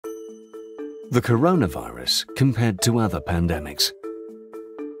The coronavirus compared to other pandemics.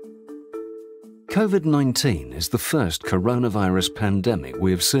 COVID-19 is the first coronavirus pandemic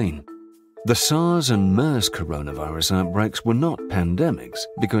we have seen. The SARS and MERS coronavirus outbreaks were not pandemics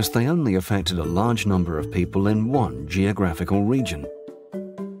because they only affected a large number of people in one geographical region.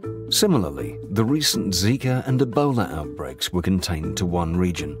 Similarly, the recent Zika and Ebola outbreaks were contained to one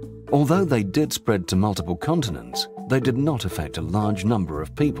region. Although they did spread to multiple continents, they did not affect a large number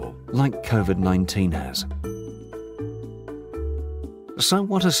of people like COVID-19 has. So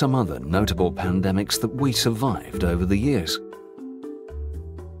what are some other notable pandemics that we survived over the years?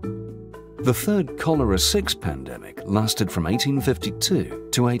 The third cholera-6 pandemic lasted from 1852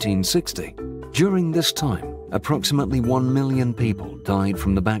 to 1860. During this time, approximately 1 million people died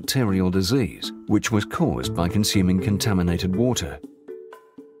from the bacterial disease, which was caused by consuming contaminated water.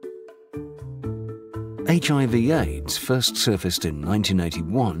 HIV/AIDS first surfaced in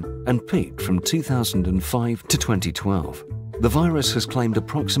 1981 and peaked from 2005 to 2012. The virus has claimed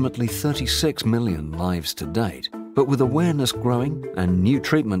approximately 36 million lives to date, but with awareness growing and new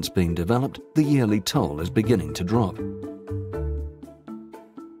treatments being developed, the yearly toll is beginning to drop.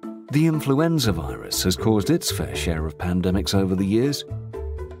 The influenza virus has caused its fair share of pandemics over the years.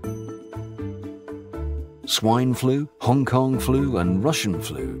 Swine flu, Hong Kong flu, and Russian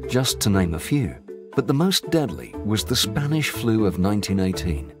flu, just to name a few. But the most deadly was the Spanish flu of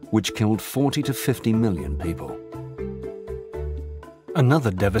 1918, which killed 40 to 50 million people. Another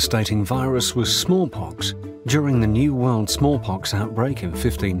devastating virus was smallpox. During the New World smallpox outbreak in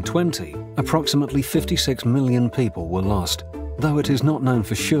 1520, approximately 56 million people were lost. Though it is not known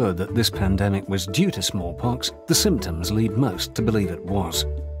for sure that this pandemic was due to smallpox, the symptoms lead most to believe it was.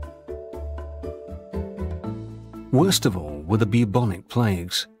 Worst of all were the bubonic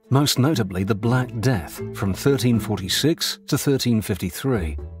plagues, most notably the Black Death from 1346 to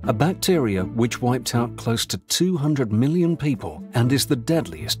 1353, a bacteria which wiped out close to 200 million people and is the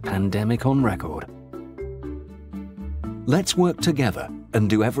deadliest pandemic on record. Let's work together and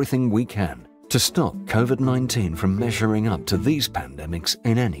do everything we can to stop COVID-19 from measuring up to these pandemics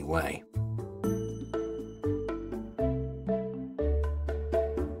in any way.